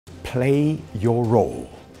Play your role.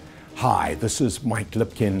 Hi, this is Mike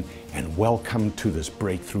Lipkin, and welcome to this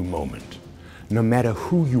breakthrough moment. No matter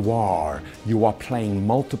who you are playing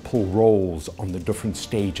multiple roles on the different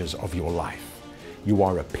stages of your life. You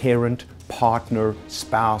are a parent, partner,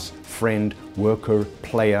 spouse, friend, worker,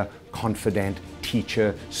 player, confidant,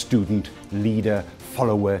 teacher, student, leader,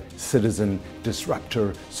 follower, citizen,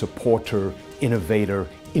 disruptor, supporter, innovator,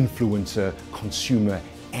 influencer, consumer,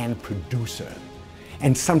 and producer.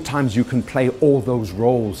 And sometimes you can play all those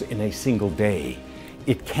roles in a single day.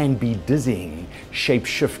 It can be dizzying,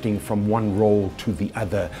 shape-shifting from one role to the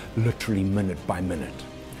other, literally minute by minute.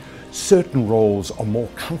 Certain roles are more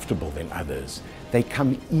comfortable than others. They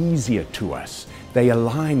come easier to us. They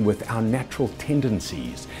align with our natural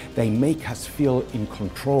tendencies. They make us feel in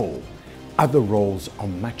control. Other roles are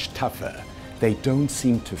much tougher. They don't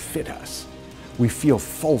seem to fit us. We feel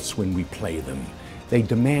false when we play them. They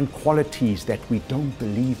demand qualities that we don't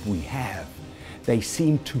believe we have. They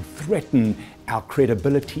seem to threaten our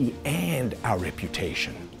credibility and our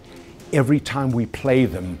reputation. Every time we play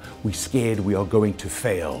them, we're scared we are going to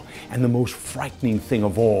fail. And the most frightening thing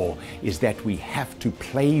of all is that we have to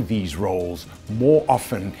play these roles more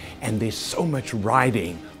often, and there's so much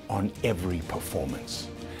riding on every performance.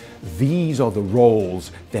 These are the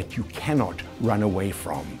roles that you cannot run away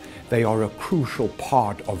from. They are a crucial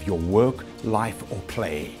part of your work, life, or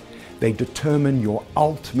play. They determine your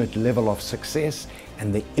ultimate level of success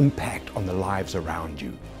and the impact on the lives around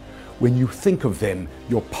you. When you think of them,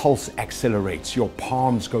 your pulse accelerates, your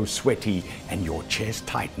palms go sweaty, and your chest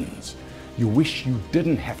tightens. You wish you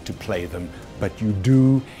didn't have to play them, but you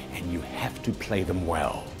do, and you have to play them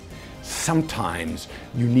well. Sometimes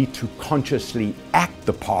you need to consciously act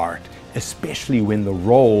the part, especially when the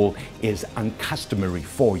role is uncustomary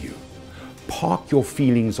for you. Park your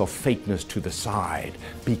feelings of fakeness to the side.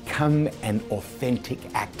 Become an authentic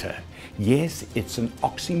actor. Yes, it's an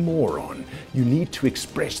oxymoron. You need to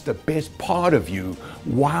express the best part of you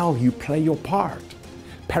while you play your part.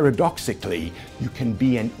 Paradoxically, you can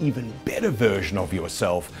be an even better version of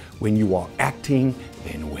yourself when you are acting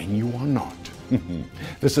than when you are not.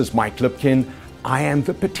 This is Mike Lipkin. I am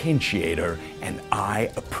the potentiator, and I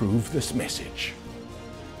approve this message.